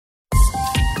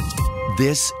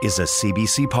This is a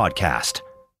CBC podcast.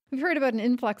 We've heard about an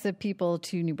influx of people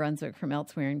to New Brunswick from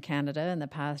elsewhere in Canada in the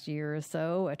past year or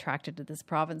so, attracted to this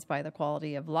province by the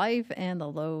quality of life and the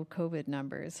low COVID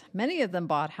numbers. Many of them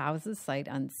bought houses sight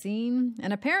unseen,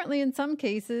 and apparently in some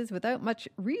cases without much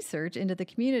research into the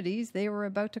communities they were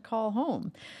about to call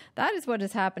home. That is what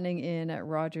is happening in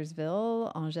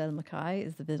Rogersville. Angèle Mackay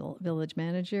is the village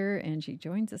manager, and she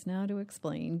joins us now to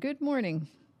explain. Good morning.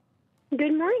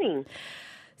 Good morning.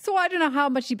 So I don't know how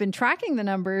much you've been tracking the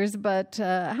numbers, but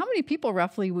how many people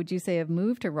roughly would you say have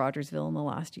moved to Rogersville in the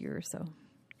last year or so?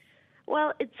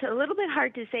 Well, it's a little bit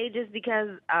hard to say just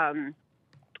because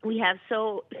we have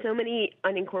so many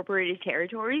unincorporated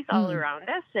territories all around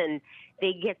us, and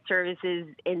they get services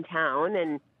in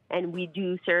town, and we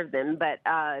do serve them, but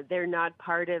they're not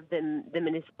part of the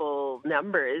municipal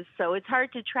numbers, so it's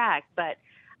hard to track. But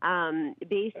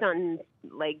based on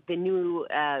like the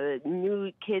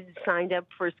new kids signed up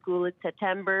for school in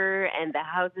September and the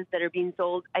houses that are being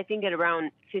sold, I think at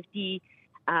around 50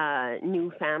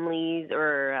 new families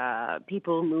or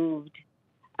people moved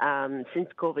since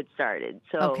COVID started.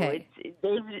 So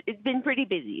it's been pretty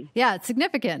busy. Yeah, it's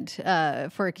significant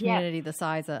for a community the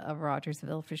size of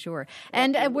Rogersville for sure.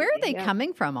 And where are they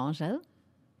coming from, Angèle?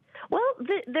 Well,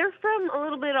 they're from a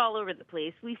little bit all over the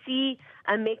place. We see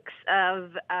a mix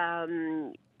of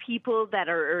people that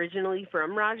are originally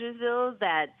from Rogersville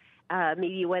that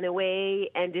maybe went away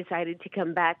and decided to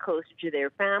come back closer to their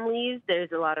families.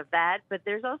 There's a lot of that, but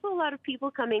there's also a lot of people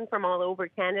coming from all over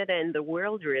Canada and the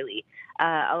world, really.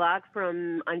 A lot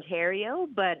from Ontario,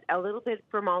 but a little bit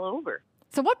from all over.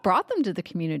 So what brought them to the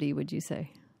community, would you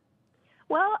say?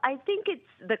 Well, I think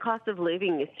it's the cost of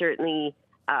living is certainly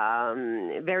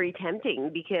very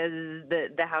tempting because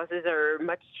the houses are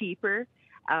much cheaper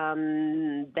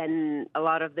than a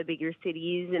lot of the bigger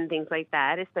cities and things like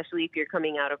that, especially if you're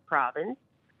coming out of province.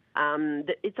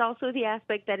 It's also the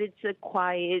aspect that it's a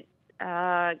quiet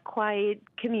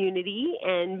community,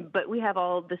 but we have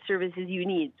all the services you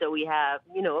need. So we have,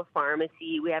 a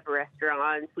pharmacy, we have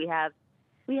restaurants, we have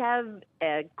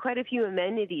quite a few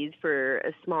amenities for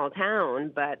a small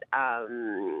town, but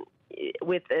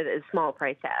with a small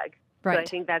price tag. Right. So I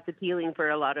think that's appealing for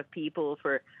a lot of people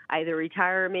for either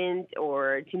retirement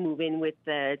or to move in with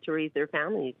to raise their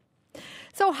families.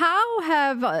 So how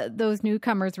have those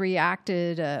newcomers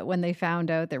reacted when they found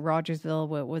out that Rogersville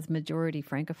was majority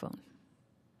Francophone?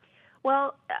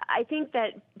 Well, I think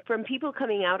that from people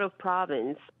coming out of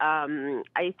province,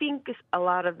 I think a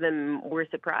lot of them were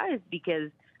surprised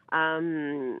because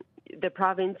the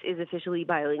province is officially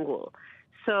bilingual.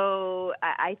 So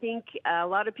I think a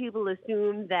lot of people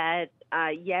assume that,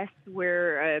 yes,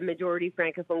 we're a majority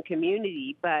Francophone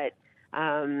community, but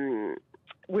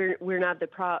we're not.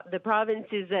 The province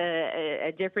is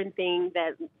a different thing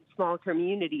than small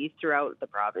communities throughout the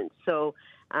province. So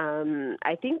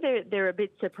I think they're a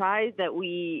bit surprised that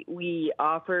we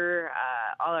offer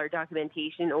all our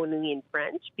documentation only in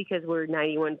French because we're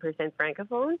 91%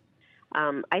 Francophone.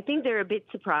 I think they're a bit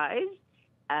surprised.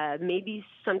 Maybe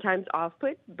sometimes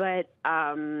off-put, but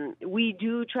we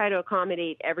do try to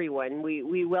accommodate everyone.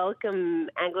 We welcome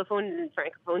Anglophones and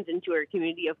Francophones into our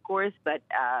community, of course, but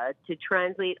to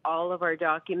translate all of our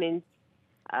documents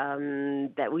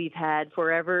that we've had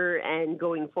forever and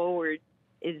going forward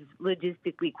is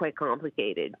logistically quite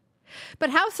complicated.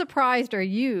 But how surprised are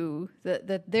you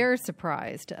that they're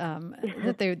surprised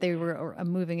that they were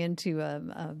moving into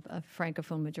a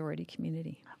Francophone majority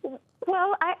community?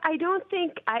 Well, I don't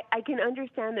think I can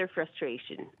understand their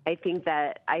frustration. I think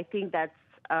that's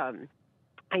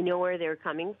I know where they're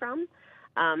coming from.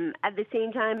 At the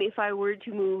same time, if I were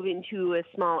to move into a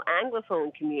small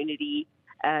Anglophone community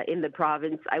in the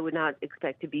province, I would not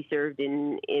expect to be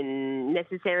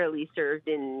necessarily served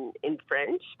in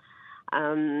French.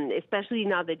 Especially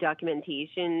now the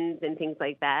documentations and things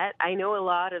like that. I know a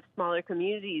lot of smaller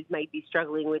communities might be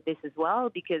struggling with this as well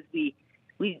because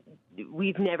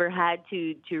we've never had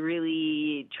to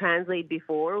really translate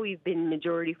before. We've been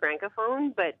majority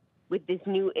Francophone, but with this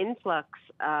new influx,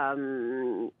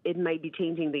 it might be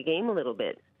changing the game a little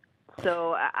bit.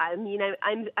 So I mean,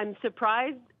 I'm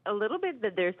surprised a little bit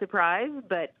that they're surprised,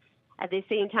 but at the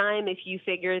same time, if you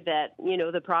figure that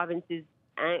the province is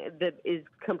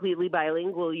completely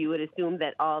bilingual, you would assume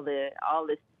that all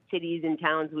the cities and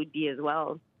towns would be as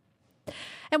well.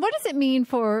 And what does it mean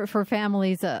for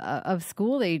families of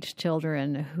school-age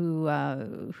children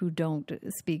who don't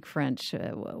speak French?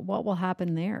 What will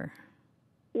happen there?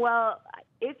 Well,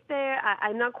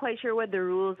 I'm not quite sure what the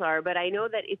rules are, but I know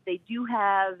that if they do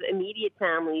have immediate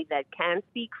family that can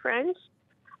speak French,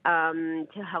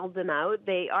 to help them out,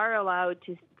 they are allowed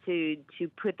to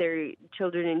put their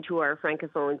children into our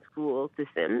Francophone school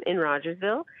system in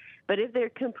Rogersville. But if they're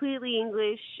completely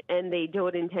English and they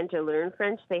don't intend to learn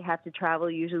French, they have to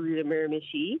travel usually to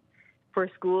Miramichi for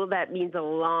school. That means a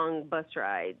long bus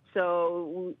ride.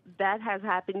 So that has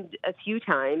happened a few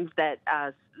times, that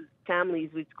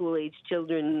families with school-age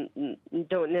children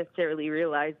don't necessarily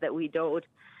realize that we don't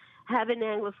have an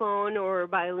Anglophone or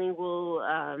bilingual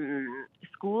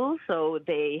school, so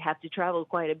they have to travel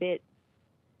quite a bit.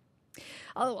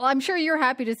 I'm sure you're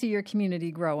happy to see your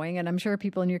community growing, and I'm sure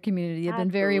people in your community have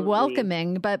been very Absolutely.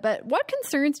 welcoming. But what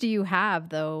concerns do you have,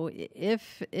 though,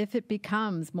 if it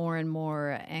becomes more and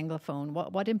more Anglophone?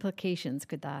 What implications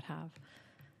could that have?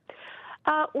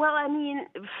 Well, I mean,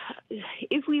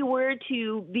 if we were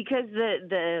to, because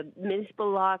the municipal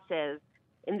law says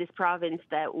in this province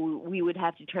that we would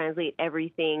have to translate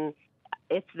everything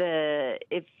if the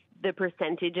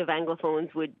percentage of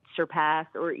Anglophones would surpass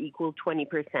or equal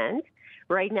 20%.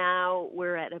 Right now,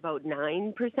 we're at about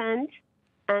 9%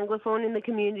 Anglophone in the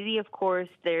community. Of course,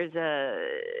 there's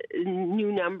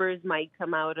new numbers might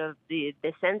come out of the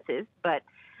census, but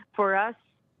for us,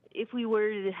 if we were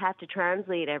to have to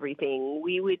translate everything,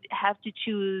 we would have to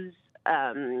choose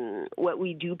what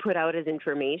we do put out as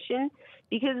information,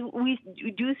 because we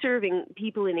do serving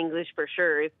people in English for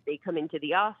sure. If they come into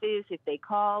the office, if they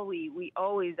call, we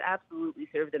always absolutely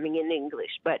serve them in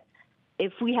English. But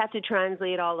if we have to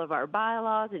translate all of our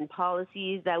bylaws and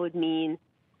policies, that would mean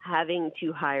having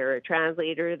to hire a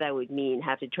translator. That would mean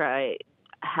have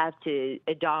to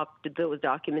adopt those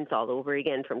documents all over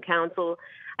again from council.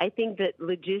 I think that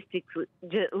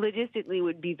logistically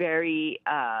would be very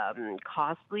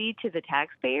costly to the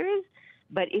taxpayers.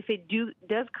 But if it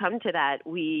does come to that,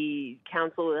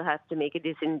 council will have to make a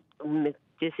decision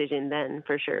then,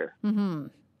 for sure. Mm-hmm.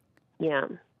 Yeah.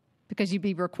 Because you'd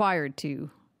be required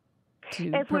to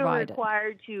if we were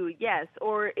required to, yes.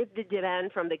 Or if the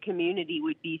demand from the community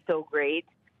would be so great,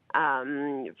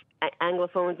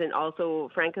 Anglophones and also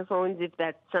Francophones, if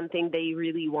that's something they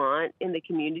really want in the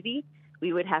community,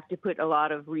 we would have to put a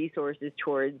lot of resources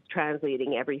towards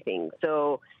translating everything.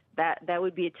 So that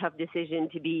would be a tough decision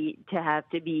to have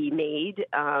to be made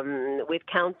with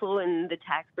council and the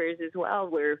taxpayers as well,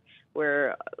 where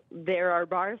there are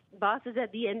bosses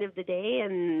at the end of the day,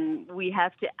 and we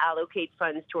have to allocate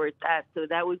funds towards that. So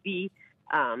that would be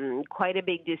quite a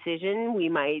big decision. We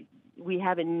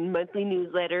have a monthly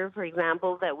newsletter, for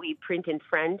example, that we print in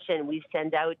French and we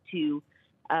send out to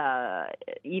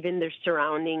even the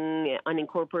surrounding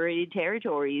unincorporated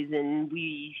territories, and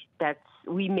we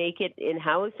make it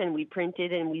in-house and we print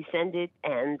it and we send it.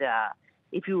 And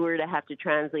if you were to have to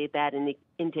translate that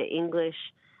into English,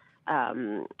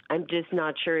 I'm just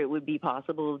not sure it would be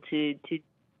possible to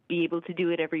be able to do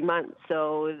it every month.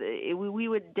 So we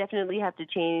would definitely have to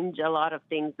change a lot of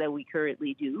things that we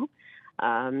currently do.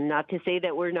 Not to say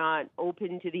that we're not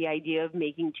open to the idea of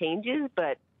making changes,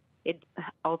 but it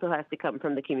also has to come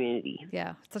from the community.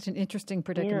 Yeah, such an interesting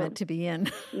predicament to be in.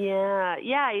 Yeah,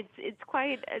 it's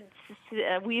quite.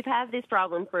 We've had this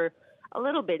problem for a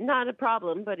little bit. Not a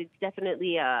problem, but it's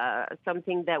definitely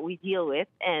something that we deal with.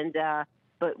 And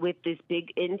but with this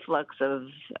big influx of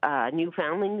new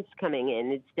foundlings coming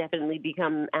in, it's definitely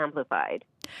become amplified.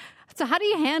 So how do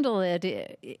you handle it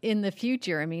in the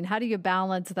future? I mean, how do you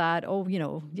balance that? Oh,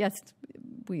 yes,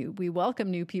 we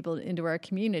welcome new people into our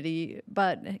community,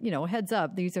 but, heads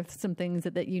up, these are some things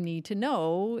that you need to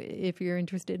know if you're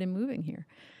interested in moving here.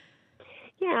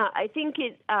 Yeah, I think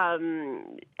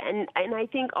and I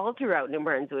think all throughout New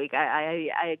Brunswick,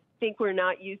 I think we're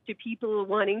not used to people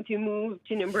wanting to move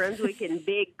to New Brunswick in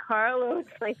big carloads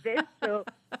like this. So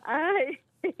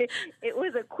it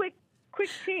was a quick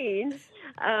change.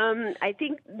 I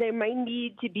think there might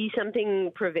need to be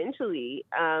something provincially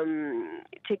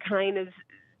to kind of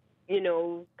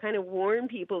warn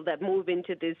people that move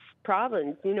into this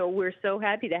province. We're so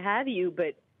happy to have you,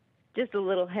 but just a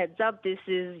little heads up, this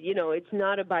is, it's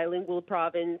not a bilingual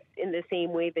province in the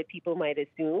same way that people might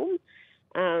assume,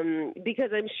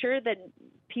 because I'm sure that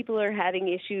people are having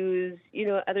issues,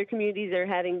 other communities are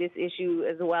having this issue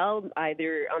as well,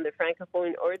 either on the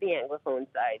Francophone or the Anglophone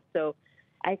side. So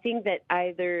I think that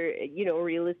either,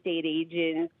 real estate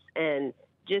agents and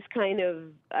just kind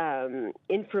of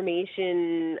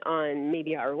information on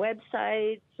maybe our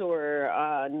websites or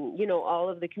on, all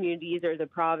of the communities or the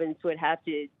province would have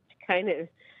to kind of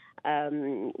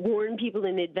warn people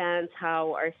in advance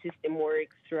how our system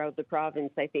works throughout the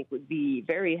province. I think would be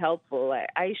very helpful.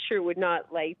 I sure would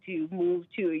not like to move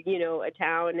to, a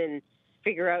town and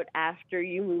figure out after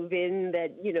you move in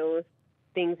that,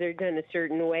 things are done a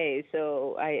certain way.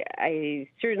 So I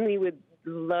certainly would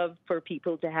love for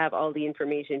people to have all the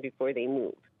information before they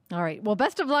move. All right. Well,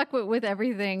 best of luck with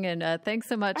everything, and thanks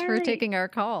so much for taking our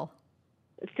call.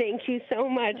 Thank you so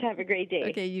much. Have a great day.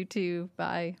 Okay, you too.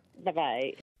 Bye.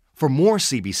 Bye-bye. For more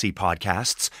CBC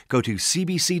podcasts, go to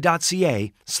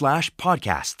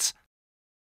cbc.ca/podcasts.